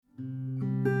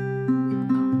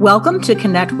Welcome to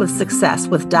Connect with Success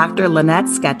with Dr. Lynette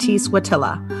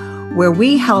Scattis-Wattila, where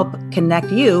we help connect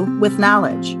you with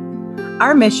knowledge.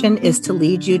 Our mission is to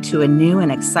lead you to a new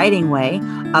and exciting way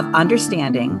of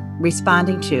understanding,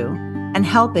 responding to, and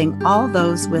helping all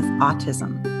those with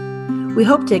autism. We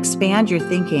hope to expand your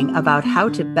thinking about how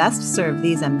to best serve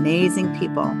these amazing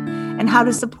people and how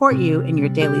to support you in your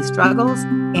daily struggles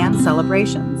and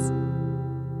celebrations.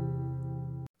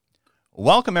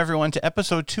 Welcome, everyone, to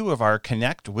episode 2 of our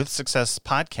Connect with Success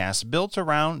podcast, built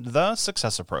around the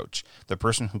success approach, the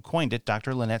person who coined it,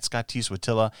 Dr. Lynette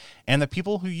Scattis-Wattila, and the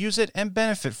people who use it and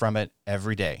benefit from it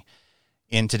every day.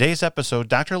 In today's episode,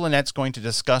 Dr. Lynette's going to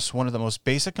discuss one of the most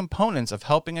basic components of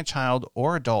helping a child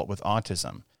or adult with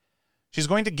autism. She's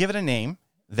going to give it a name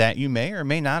that you may or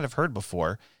may not have heard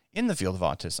before in the field of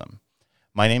autism.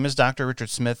 My name is Dr.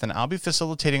 Richard Smith, and I'll be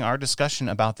facilitating our discussion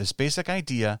about this basic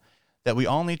idea that we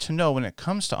all need to know when it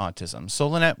comes to autism. So,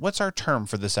 Lynette, what's our term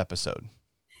for this episode?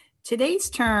 Today's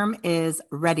term is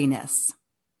readiness.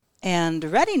 And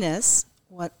readiness,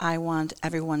 what I want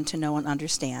everyone to know and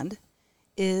understand,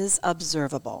 is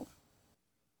observable.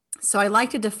 So I like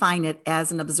to define it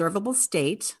as an observable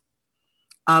state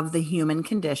of the human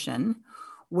condition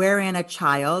wherein a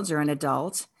child or an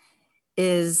adult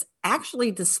is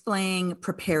actually displaying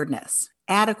preparedness,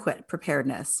 adequate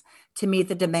preparedness to meet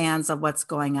the demands of what's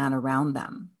going on around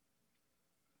them.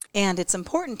 And it's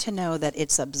important to know that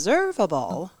it's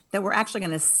observable. That we're actually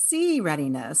going to see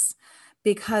readiness,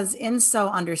 because in so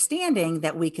understanding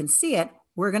that we can see it,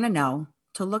 we're going to know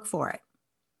to look for it.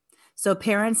 So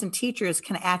parents and teachers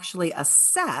can actually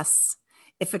assess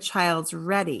if a child's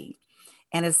ready.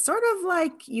 And it's sort of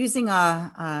like using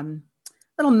a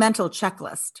little mental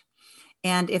checklist.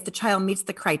 And if the child meets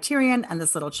the criterion on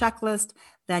this little checklist,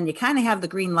 then you kind of have the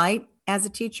green light as a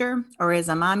teacher or as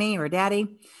a mommy or daddy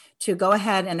to go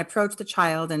ahead and approach the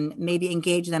child and maybe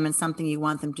engage them in something you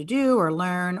want them to do or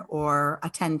learn or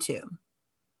attend to.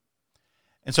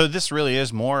 And so this really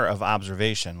is more of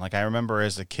observation. Like, I remember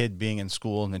as a kid being in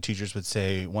school and the teachers would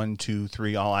say, 1, 2,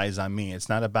 3, all eyes on me. It's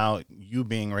not about you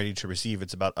being ready to receive.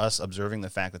 It's about us observing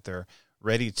the fact that they're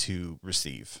ready to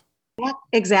receive. Yeah,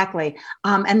 exactly.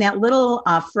 And that little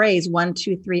phrase, 1,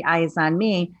 2, 3, eyes on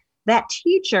me, that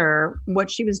teacher,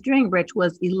 what she was doing, Rich,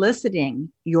 was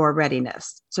eliciting your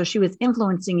readiness. So she was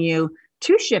influencing you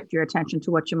to shift your attention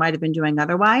to what you might have been doing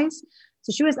otherwise.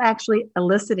 So she was actually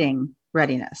eliciting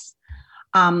readiness.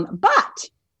 But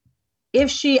if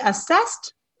she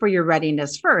assessed for your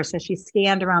readiness first, as she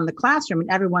scanned around the classroom and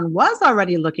everyone was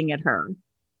already looking at her,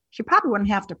 she probably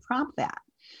wouldn't have to prompt that.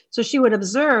 So she would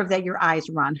observe that your eyes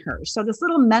were on her. So this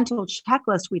little mental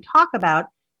checklist we talk about,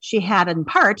 she had in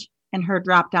part in her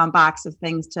drop-down box of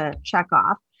things to check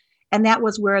off. And that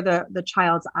was where the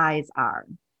child's eyes are.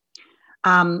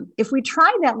 If we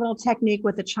try that little technique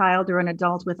with a child or an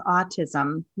adult with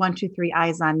autism, 1, 2, 3,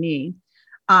 eyes on me,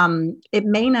 it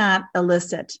may not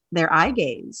elicit their eye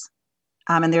gaze.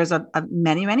 And there's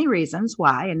many, many reasons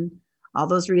why. And all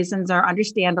those reasons are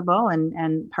understandable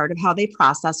and part of how they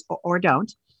process or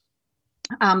don't.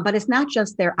 But it's not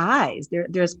just their eyes.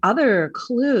 There's other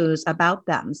clues about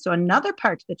them. So another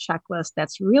part of the checklist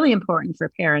that's really important for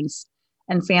parents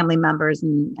and family members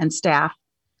and staff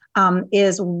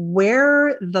is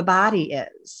where the body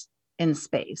is in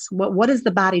space. What is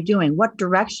the body doing? What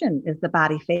direction is the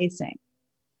body facing?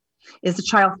 Is the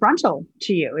child frontal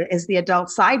to you? Is the adult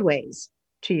sideways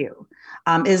to you?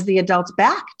 Is the adult's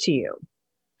back to you?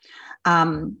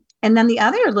 And then the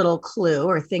other little clue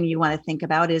or thing you want to think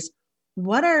about is,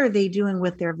 what are they doing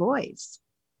with their voice?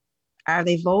 Are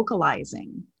they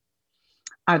vocalizing?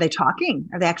 Are they talking?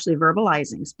 Are they actually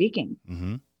verbalizing, speaking?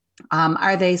 Mm-hmm.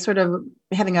 Are they sort of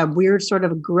having a weird sort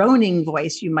of groaning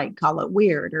voice? You might call it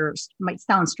weird or might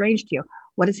sound strange to you.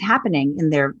 What is happening in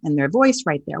their voice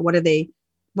right there? What are they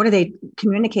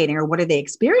communicating, or what are they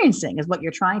experiencing is what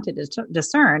you're trying to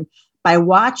discern by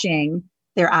watching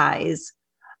their eyes,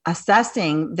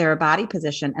 assessing their body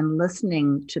position, and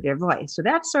listening to their voice. So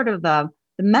that's sort of the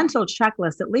mental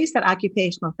checklist, at least that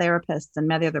occupational therapists and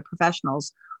many other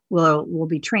professionals will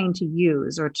be trained to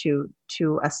use or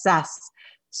to assess.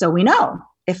 So we know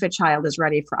if a child is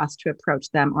ready for us to approach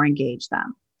them or engage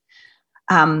them.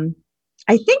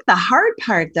 I think the hard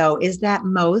part, though, is that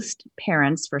most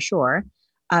parents, for sure,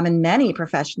 and many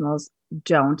professionals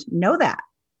don't know that.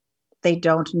 They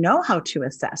don't know how to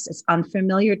assess. It's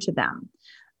unfamiliar to them.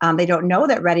 They don't know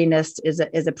that readiness is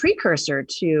a precursor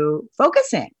to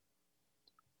focusing.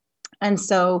 And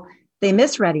so they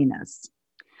miss readiness,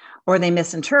 or they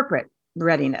misinterpret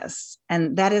readiness.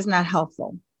 And that is not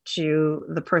helpful to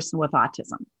the person with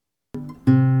autism.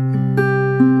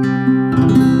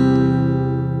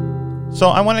 So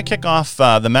I want to kick off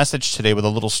the message today with a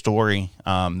little story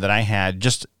that I had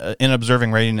just in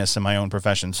observing readiness in my own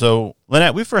profession. So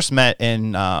Lynette, we first met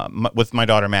with my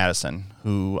daughter Madison,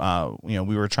 who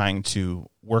we were trying to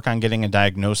work on getting a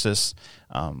diagnosis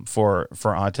for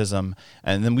autism,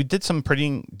 and then we did some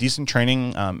pretty decent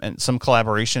training and some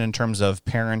collaboration in terms of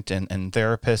parent and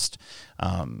therapist,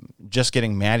 just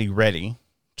getting Maddie ready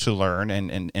to learn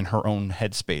and in her own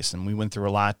headspace. And we went through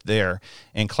a lot there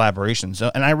in collaboration.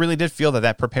 So, and I really did feel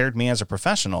that prepared me as a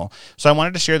professional. So I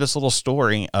wanted to share this little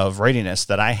story of readiness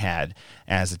that I had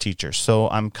as a teacher. So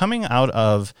I'm coming out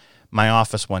of my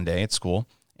office one day at school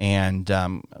and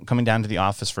coming down to the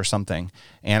office for something.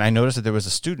 And I noticed that there was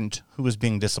a student who was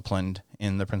being disciplined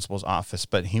in the principal's office,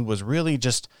 but he was really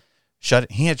just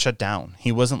he had shut down.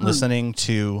 He wasn't listening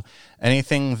to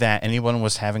anything that anyone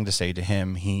was having to say to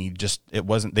him.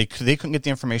 They couldn't get the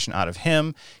information out of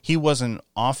him. He wasn't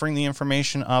offering the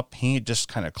information up. He just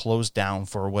kind of closed down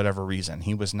for whatever reason.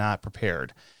 He was not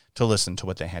prepared to listen to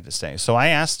what they had to say. So I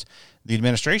asked the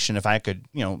administration if I could,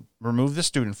 remove the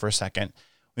student for a second.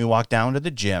 We walked down to the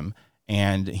gym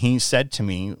and he said to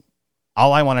me,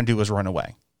 all I want to do is run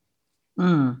away.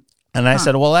 And I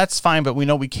said, well, that's fine, but we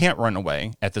know we can't run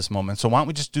away at this moment. So why don't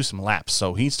we just do some laps?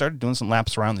 So he started doing some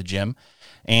laps around the gym,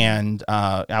 and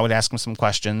I would ask him some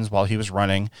questions while he was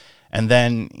running. And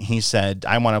then he said,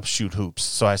 I want to shoot hoops.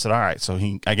 So I said, all right. So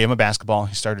I gave him a basketball.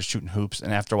 He started shooting hoops.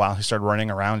 And after a while, he started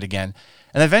running around again.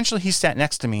 And eventually he sat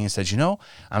next to me and said,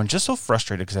 I'm just so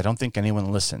frustrated because I don't think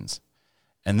anyone listens.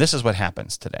 And this is what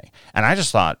happens today. And I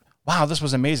just thought, wow, this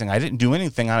was amazing. I didn't do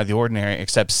anything out of the ordinary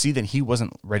except see that he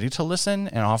wasn't ready to listen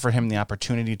and offer him the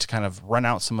opportunity to kind of run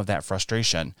out some of that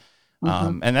frustration.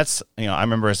 And that's, I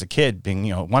remember as a kid being,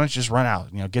 why don't you just run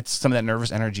out, get some of that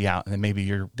nervous energy out, and then maybe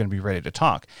you're going to be ready to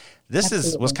talk. This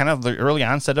was kind of the early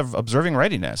onset of observing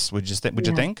readiness. Would you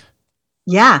think?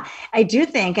 Yeah, I do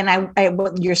think. And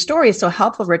your story is so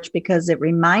helpful, Rich, because it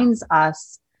reminds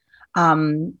us,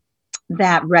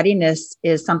 that readiness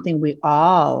is something we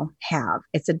all have.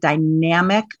 It's a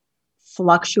dynamic,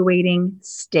 fluctuating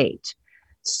state.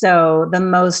 So the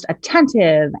most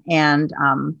attentive and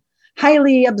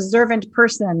highly observant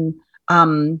person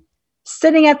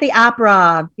sitting at the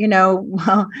opera,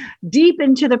 deep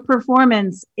into the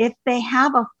performance, if they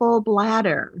have a full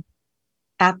bladder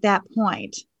at that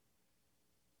point,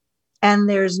 and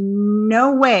there's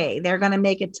no way they're going to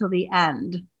make it till the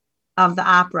end of the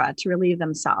opera to relieve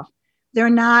themselves, they're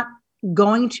not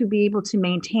going to be able to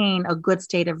maintain a good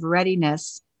state of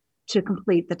readiness to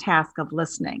complete the task of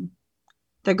listening.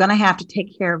 They're going to have to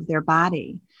take care of their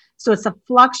body. So it's a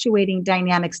fluctuating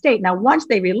dynamic state. Now, once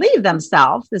they relieve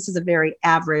themselves, this is a very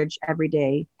average,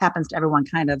 everyday, happens to everyone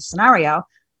kind of scenario,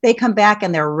 they come back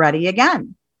and they're ready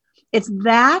again. It's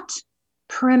that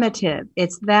primitive.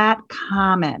 It's that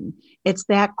common. It's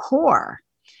that core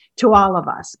to all of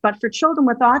us. But for children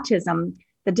with autism,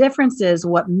 the difference is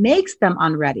what makes them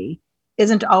unready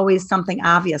isn't always something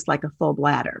obvious like a full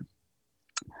bladder.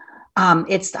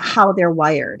 It's how they're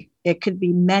wired. It could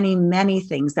be many, many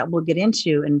things that we'll get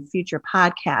into in future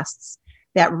podcasts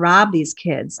that rob these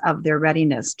kids of their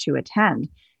readiness to attend.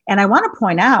 And I want to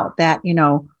point out that,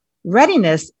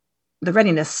 readiness, the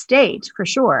readiness state for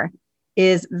sure,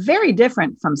 is very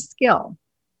different from skill.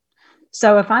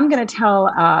 So if I'm going to tell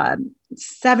a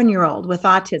 7-year-old with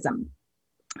autism,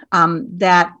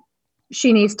 that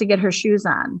she needs to get her shoes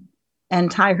on and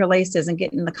tie her laces and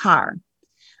get in the car.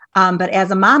 But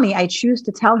as a mommy, I choose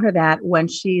to tell her that when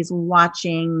she's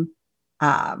watching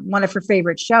one of her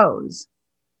favorite shows.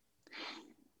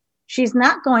 She's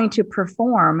not going to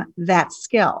perform that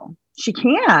skill. She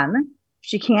can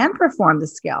perform the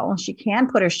skill. She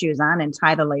can put her shoes on and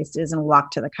tie the laces and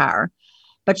walk to the car,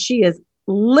 but she is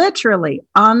literally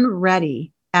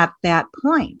unready at that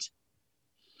point.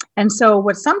 And so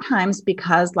what sometimes,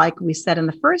 because like we said in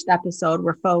the first episode,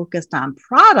 we're focused on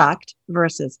product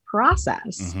versus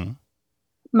process,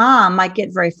 mom might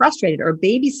get very frustrated, or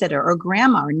babysitter or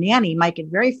grandma or nanny might get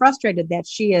very frustrated that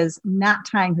she is not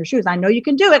tying her shoes. I know you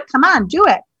can do it. Come on, do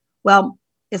it. Well,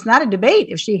 it's not a debate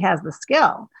if she has the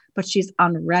skill, but she's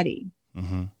unready.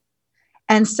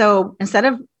 And so instead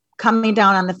of coming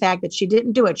down on the fact that she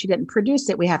didn't do it, she didn't produce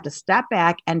it, we have to step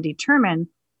back and determine,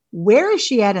 where is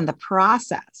she at in the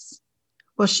process?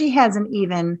 Well, she hasn't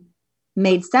even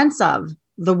made sense of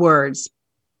the words,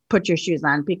 put your shoes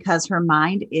on, because her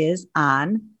mind is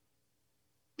on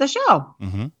the show.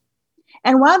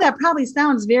 And while that probably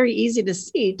sounds very easy to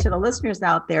see to the listeners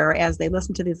out there as they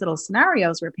listen to these little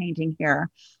scenarios we're painting here,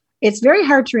 it's very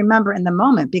hard to remember in the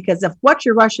moment, because if what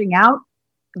you're rushing out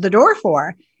the door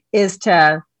for is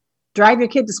to drive your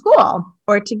kid to school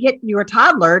or to get your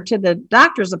toddler to the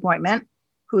doctor's appointment,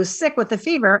 who's sick with a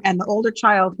fever and the older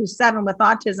child who's 7 with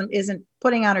autism isn't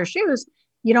putting on her shoes,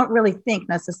 you don't really think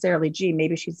necessarily, gee,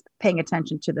 maybe she's paying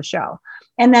attention to the show.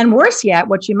 And then worse yet,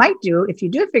 what you might do if you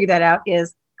do figure that out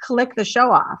is click the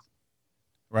show off.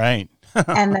 Right.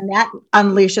 And then that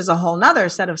unleashes a whole nother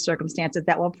set of circumstances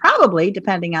that will probably,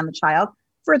 depending on the child,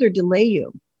 further delay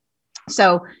you.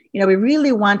 So, we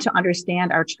really want to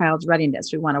understand our child's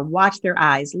readiness. We want to watch their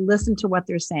eyes, listen to what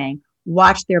they're saying,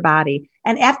 watch their body.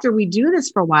 And after we do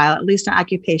this for a while, at least in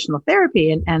occupational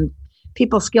therapy and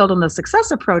people skilled in the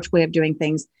success approach way of doing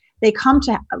things, they come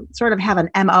to sort of have an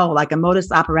MO, like a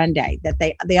modus operandi, that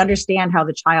they understand how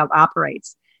the child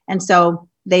operates. And so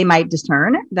they might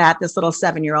discern that this little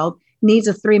 7-year-old needs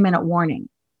a 3-minute warning.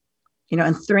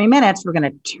 In 3 minutes, we're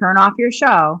going to turn off your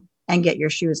show and get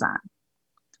your shoes on.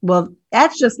 Well,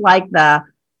 that's just like the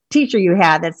teacher you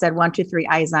had that said 1, 2, 3,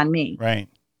 eyes on me. Right.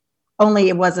 Only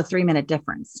it was a 3-minute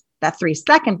difference. That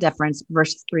 3-second difference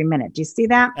versus 3 minutes. Do you see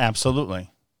that?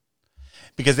 Absolutely.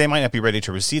 Because they might not be ready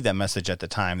to receive that message at the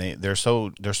time. They're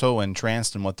so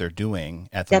entranced in what they're doing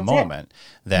at the moment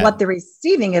that what they're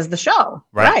receiving is the show.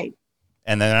 Right.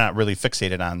 And they're not really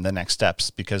fixated on the next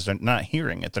steps because they're not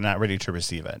hearing it. They're not ready to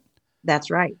receive it. That's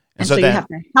right. And so you have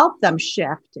to help them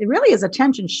shift. It really is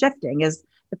attention shifting is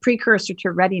the precursor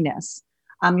to readiness.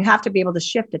 You have to be able to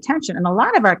shift attention. And a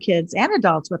lot of our kids and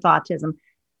adults with autism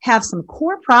have some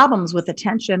core problems with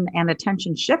attention and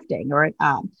attention shifting or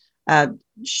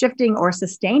shifting or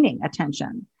sustaining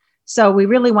attention. So we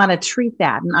really want to treat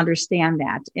that and understand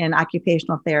that in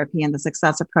occupational therapy and the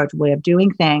success approach way of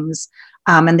doing things.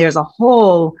 And there's a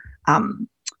whole,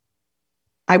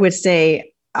 I would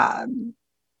say,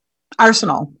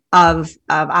 arsenal of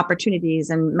opportunities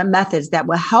and methods that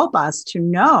will help us to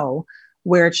know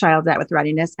where a child's at with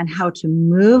readiness and how to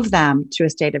move them to a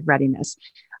state of readiness.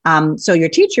 So your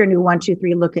teacher knew 1, 2,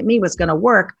 3, look at me was going to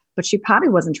work, but she probably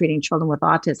wasn't treating children with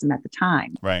autism at the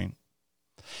time. Right.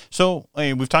 So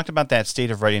we've talked about that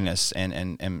state of readiness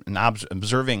and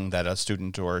observing that a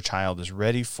student or a child is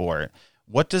ready for it.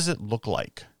 What does it look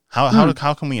like?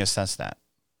 How can we assess that?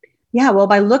 Yeah, well,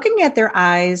 by looking at their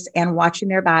eyes and watching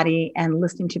their body and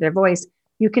listening to their voice,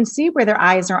 you can see where their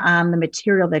eyes are on the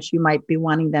material that you might be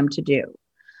wanting them to do.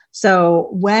 So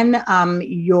when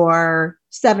your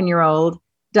 7-year-old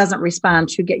doesn't respond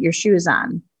to get your shoes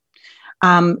on,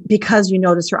 because you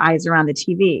notice her eyes are on the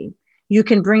TV, you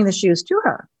can bring the shoes to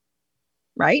her,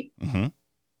 right? Mm-hmm.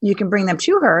 You can bring them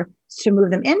to her to move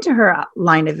them into her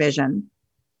line of vision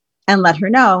and let her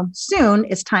know soon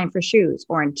it's time for shoes,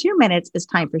 or in 2 minutes it's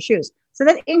time for shoes. So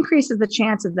that increases the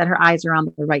chances that her eyes are on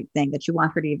the right thing that you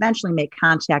want her to eventually make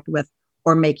contact with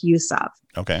or make use of.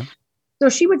 Okay. So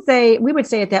we would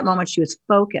say at that moment she was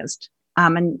focused.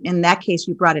 And in that case,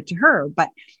 you brought it to her. But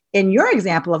in your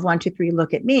example of 1, 2, 3,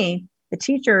 look at me, the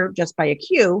teacher, just by a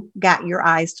cue, got your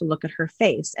eyes to look at her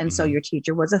face. And so your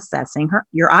teacher was assessing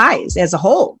your eyes as a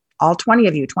whole, all 20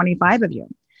 of you, 25 of you.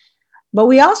 But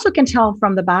we also can tell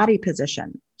from the body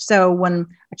position. So when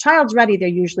a child's ready, they're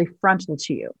usually frontal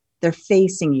to you. They're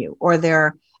facing you, or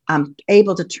they're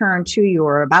able to turn to you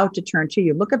or about to turn to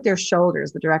you. Look at their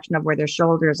shoulders, the direction of where their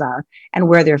shoulders are and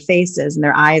where their face is and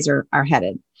their eyes are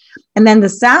headed. And then the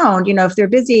sound, if they're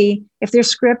busy, if they're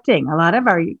scripting, a lot of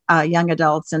our young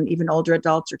adults and even older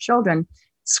adults or children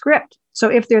script. So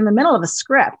if they're in the middle of a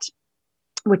script,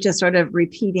 which is sort of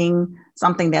repeating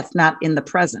something that's not in the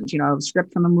present, a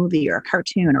script from a movie or a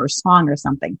cartoon or a song or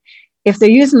something, if they're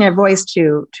using their voice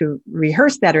to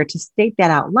rehearse that or to state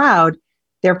that out loud,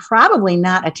 they're probably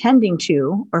not attending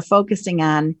to or focusing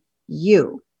on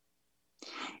you.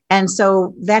 And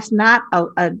so that's not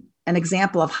an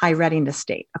example of high readiness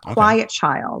state. A quiet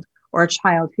child or a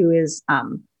child who is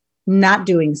not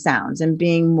doing sounds and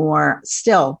being more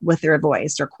still with their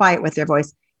voice or quiet with their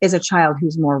voice is a child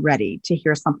who's more ready to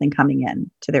hear something coming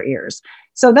in to their ears.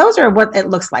 So those are what it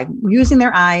looks like, using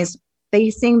their eyes,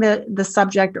 facing the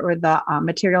subject or the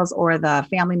materials or the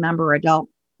family member or adult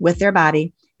with their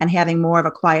body, and having more of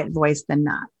a quiet voice than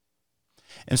not.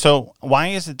 And so why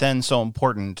is it then so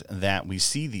important that we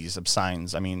see these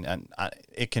signs? I mean,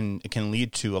 it can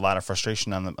lead to a lot of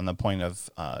frustration on the point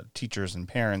of teachers and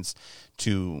parents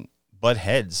to butt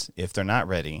heads if they're not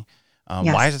ready.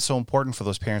 Yes. Why is it so important for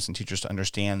those parents and teachers to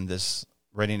understand this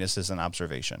readiness as an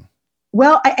observation?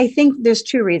 Well, I think there's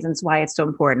 2 reasons why it's so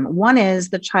important. One is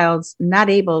the child's not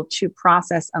able to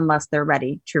process unless they're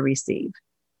ready to receive.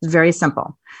 It's very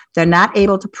simple. They're not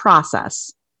able to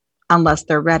process unless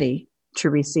they're ready to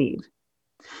receive.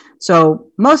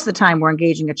 So most of the time we're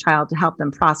engaging a child to help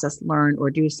them process, learn, or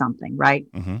do something, right?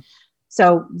 Mm-hmm.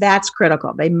 So that's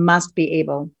critical. They must be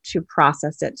able to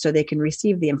process it so they can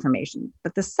receive the information.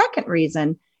 But the second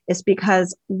reason is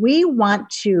because we want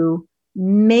to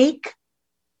make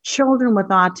children with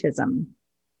autism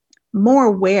more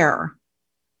aware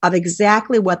of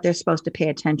exactly what they're supposed to pay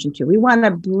attention to. We want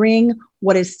to bring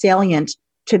what is salient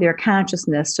to their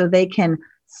consciousness so they can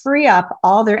free up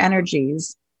all their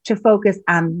energies to focus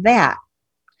on that.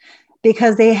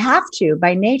 Because they have to,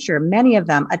 by nature, many of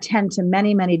them attend to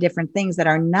many, many different things that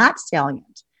are not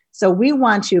salient. So we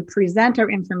want to present our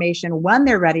information when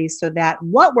they're ready so that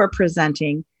what we're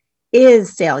presenting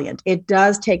is salient. It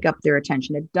does take up their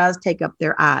attention. It does take up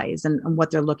their eyes and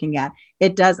what they're looking at.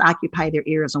 It does occupy their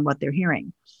ears and what they're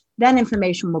hearing. Then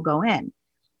information will go in.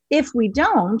 If we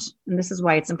don't, and this is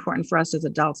why it's important for us as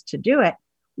adults to do it,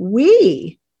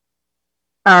 we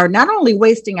are not only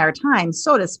wasting our time,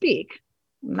 so to speak.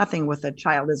 Nothing with a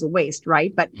child is a waste,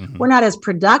 right? But we're not as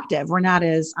productive. We're not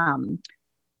as,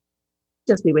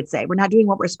 just we would say, we're not doing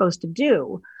what we're supposed to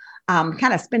do.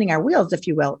 Kind of spinning our wheels, if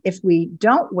you will, if we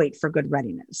don't wait for good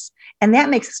readiness. And that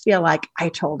makes us feel like I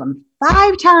told them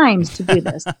 5 times to do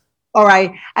this, or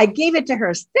I gave it to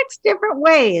her 6 different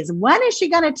ways. When is she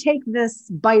going to take this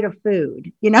bite of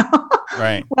food?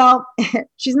 Right. Well,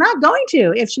 she's not going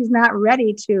to if she's not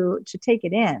ready to take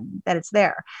it in, that it's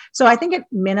there. So I think it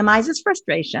minimizes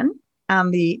frustration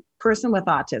on the person with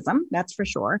autism, that's for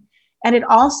sure. And it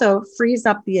also frees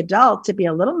up the adult to be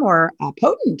a little more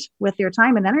potent with their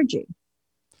time and energy.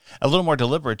 A little more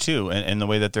deliberate too, in the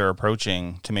way that they're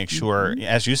approaching to make sure,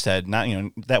 as you said, not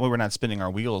that way we're not spinning our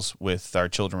wheels with our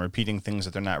children, repeating things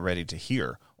that they're not ready to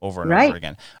hear over and over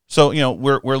again. So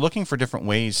we're looking for different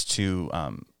ways to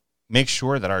make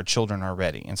sure that our children are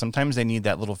ready, and sometimes they need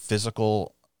that little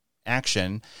physical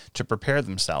action to prepare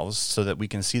themselves so that we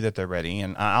can see that they're ready.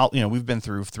 And we've been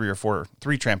through 3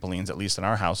 trampolines at least in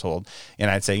our household,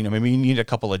 and I'd say maybe you need a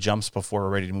couple of jumps before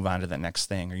we're ready to move on to the next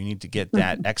thing, or you need to get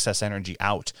that excess energy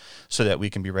out so that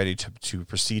we can be ready to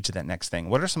proceed to that next thing.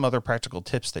 What are some other practical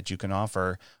tips that you can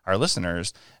offer our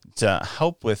listeners to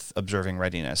help with observing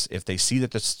readiness if they see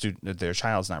that that their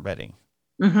child's not ready?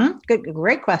 Good,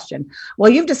 great question.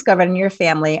 Well, you've discovered in your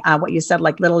family what you said,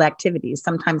 like little activities,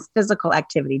 sometimes physical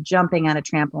activity, jumping on a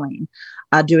trampoline,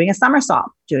 doing a somersault,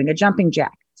 doing a jumping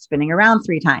jack, spinning around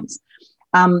 3 times.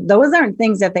 Those aren't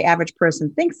things that the average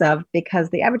person thinks of because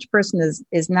the average person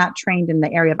is not trained in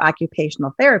the area of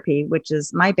occupational therapy, which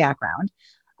is my background.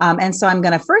 And so I'm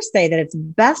going to first say that it's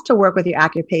best to work with your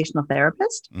occupational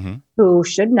therapist who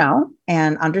should know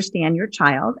and understand your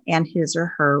child and his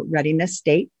or her readiness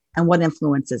state and what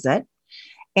influences it.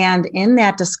 And in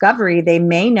that discovery, they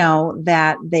may know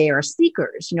that they are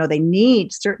seekers. They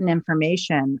need certain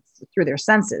information through their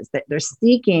senses, that they're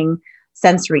seeking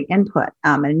sensory input.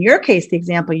 In your case, the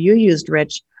example you used,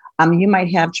 Rich, you might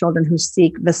have children who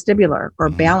seek vestibular or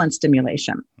balance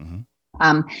stimulation.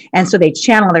 And so they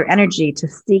channel their energy to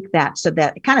seek that so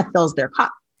that it kind of fills their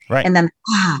cup. Right. And then,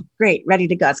 great, ready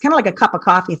to go. It's kind of like a cup of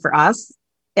coffee for us.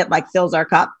 It fills our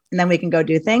cup and then we can go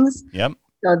do things. Yep.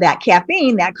 So that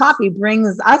caffeine, that coffee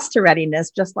brings us to readiness,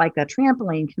 just like a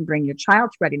trampoline can bring your child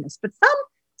to readiness. But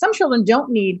some children don't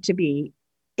need to be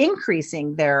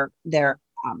increasing their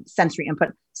sensory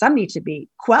input. Some need to be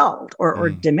quelled or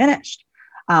diminished.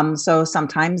 So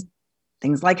sometimes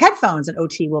things like headphones an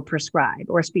OT will prescribe,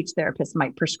 or a speech therapist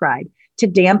might prescribe to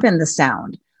dampen the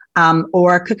sound,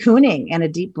 or cocooning and a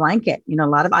deep blanket. A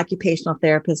lot of occupational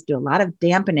therapists do a lot of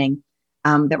dampening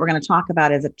that we're going to talk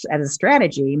about as a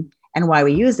strategy, and why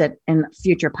we use it in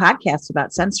future podcasts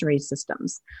about sensory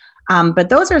systems. But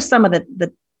those are some of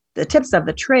the tips of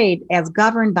the trade as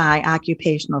governed by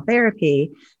occupational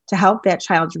therapy to help that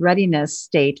child's readiness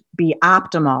state be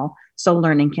optimal so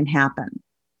learning can happen.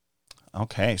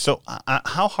 Okay. So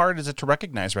how hard is it to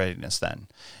recognize readiness then,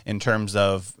 in terms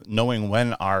of knowing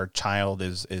when our child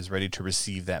is ready to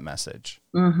receive that message?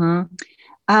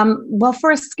 Well,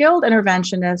 for a skilled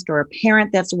interventionist or a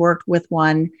parent that's worked with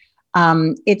one,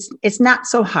 it's not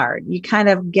so hard. You kind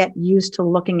of get used to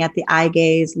looking at the eye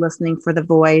gaze, listening for the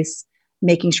voice,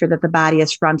 making sure that the body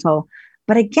is frontal.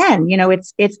 But again,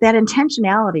 it's that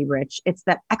intentionality, Rich. It's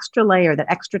that extra layer,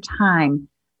 that extra time,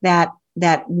 that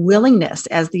willingness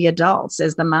as the adults,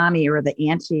 as the mommy or the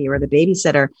auntie or the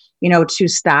babysitter, to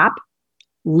stop,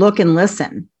 look and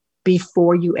listen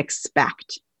before you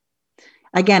expect.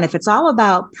 Again, if it's all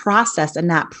about process and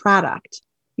not product,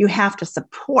 you have to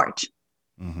support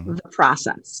the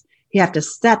process. You have to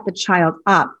set the child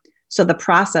up so the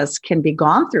process can be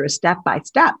gone through step by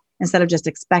step instead of just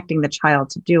expecting the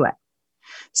child to do it.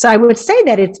 So I would say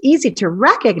that it's easy to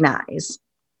recognize.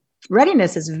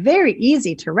 Readiness is very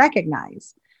easy to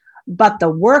recognize, but the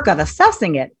work of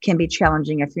assessing it can be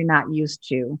challenging if you're not used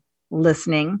to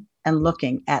listening and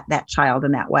looking at that child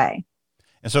in that way.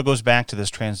 And so it goes back to this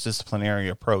transdisciplinary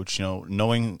approach,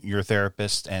 knowing your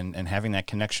therapist and having that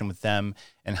connection with them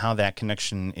and how that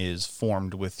connection is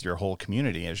formed with your whole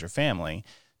community as your family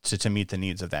to meet the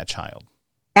needs of that child.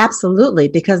 Absolutely,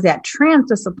 because that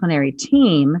transdisciplinary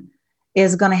team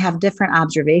is going to have different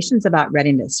observations about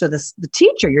readiness. So the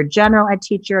teacher, your general ed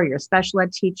teacher, your special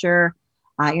ed teacher,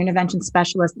 your intervention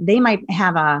specialist, they might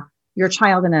have your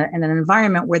child in an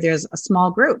environment where there's a small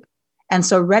group. And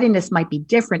so readiness might be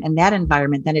different in that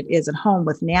environment than it is at home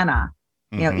with Nana,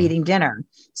 eating dinner.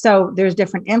 So there's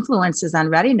different influences on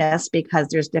readiness because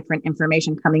there's different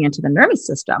information coming into the nervous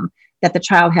system that the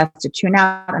child has to tune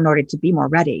out in order to be more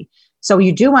ready. So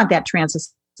you do want that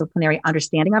transdisciplinary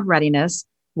understanding of readiness,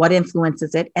 what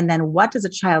influences it, and then what does a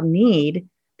child need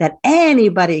that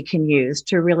anybody can use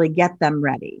to really get them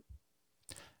ready.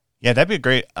 Yeah, that'd be a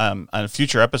great on a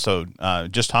future episode,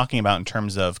 just talking about in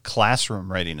terms of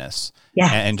classroom readiness.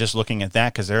 Yes. And just looking at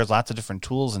that, because there's lots of different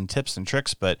tools and tips and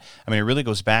tricks. But I mean, it really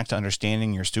goes back to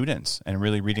understanding your students and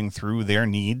really reading through their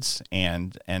needs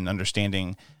and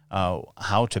understanding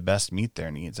how to best meet their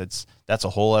needs. That's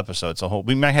a whole episode.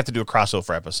 We might have to do a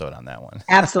crossover episode on that one.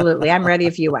 Absolutely. I'm ready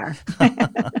if you are.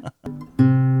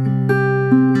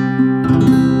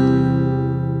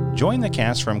 Join the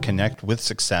cast from Connect with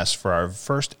Success for our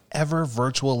first ever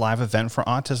virtual live event for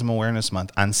Autism Awareness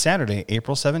Month on Saturday,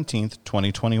 April 17th,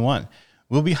 2021.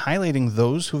 We'll be highlighting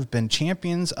those who have been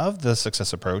champions of the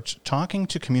Success Approach, talking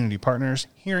to community partners,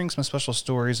 hearing some special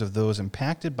stories of those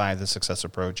impacted by the Success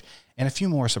Approach, and a few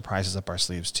more surprises up our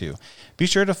sleeves too. Be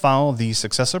sure to follow the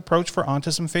Success Approach for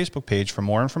Autism Facebook page for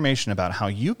more information about how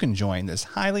you can join this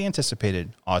highly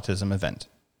anticipated autism event.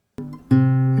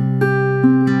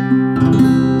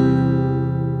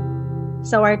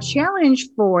 So our challenge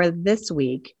for this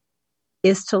week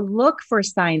is to look for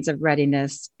signs of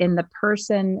readiness in the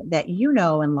person that you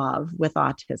know and love with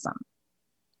autism.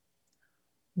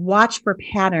 Watch for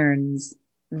patterns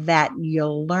that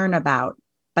you'll learn about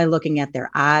by looking at their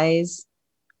eyes,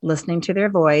 listening to their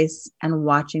voice, and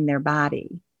watching their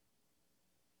body.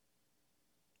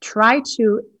 Try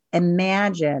to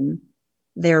imagine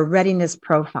their readiness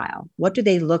profile. What do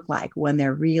they look like when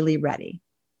they're really ready?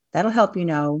 That'll help you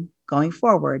know going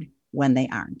forward when they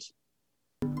aren't.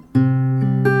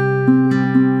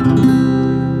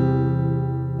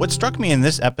 What struck me in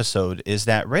this episode is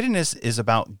that readiness is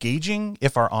about gauging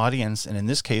if our audience, and in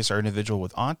this case, our individual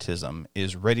with autism,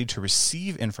 is ready to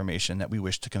receive information that we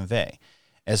wish to convey,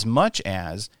 as much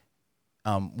as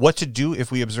what to do if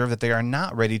we observe that they are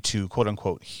not ready to, quote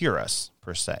unquote, hear us,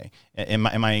 per se.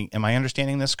 Am I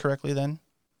understanding this correctly then?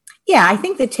 Yeah, I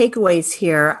think the takeaways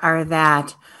here are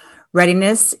that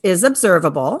readiness is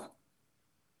observable.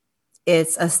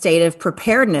 It's a state of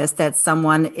preparedness that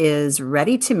someone is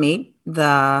ready to meet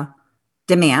the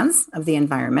demands of the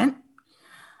environment.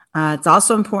 It's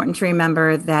also important to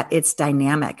remember that it's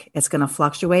dynamic. It's going to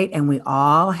fluctuate, and we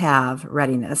all have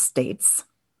readiness states.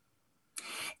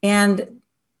 And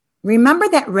remember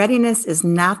that readiness is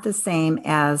not the same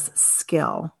as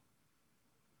skill.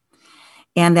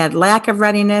 And that lack of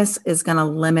readiness is going to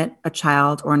limit a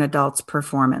child or an adult's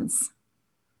performance.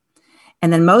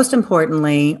 And then most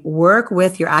importantly, work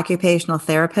with your occupational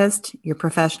therapist, your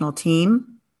professional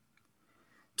team,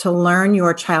 to learn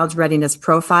your child's readiness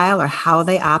profile or how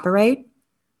they operate.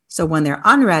 So when they're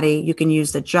unready, you can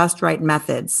use the just right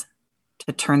methods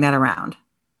to turn that around.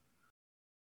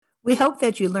 We hope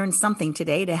that you learned something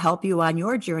today to help you on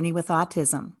your journey with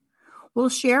autism. We'll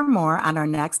share more on our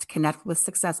next Connect with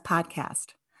Success podcast.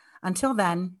 Until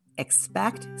then,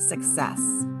 expect success.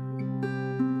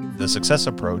 The Success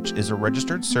Approach is a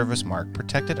registered service mark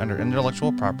protected under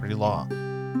intellectual property law.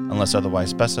 Unless otherwise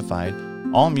specified,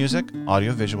 all music,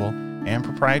 audiovisual, and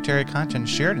proprietary content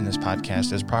shared in this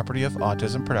podcast is property of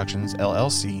Autism Productions,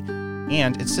 LLC,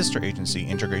 and its sister agency,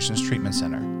 Integrations Treatment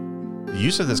Center. The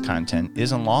use of this content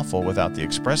is unlawful without the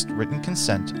expressed written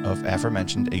consent of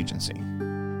aforementioned agency.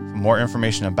 For more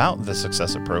information about the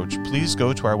Success Approach, please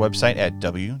go to our website at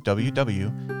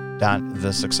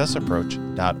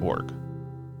www.thesuccessapproach.org.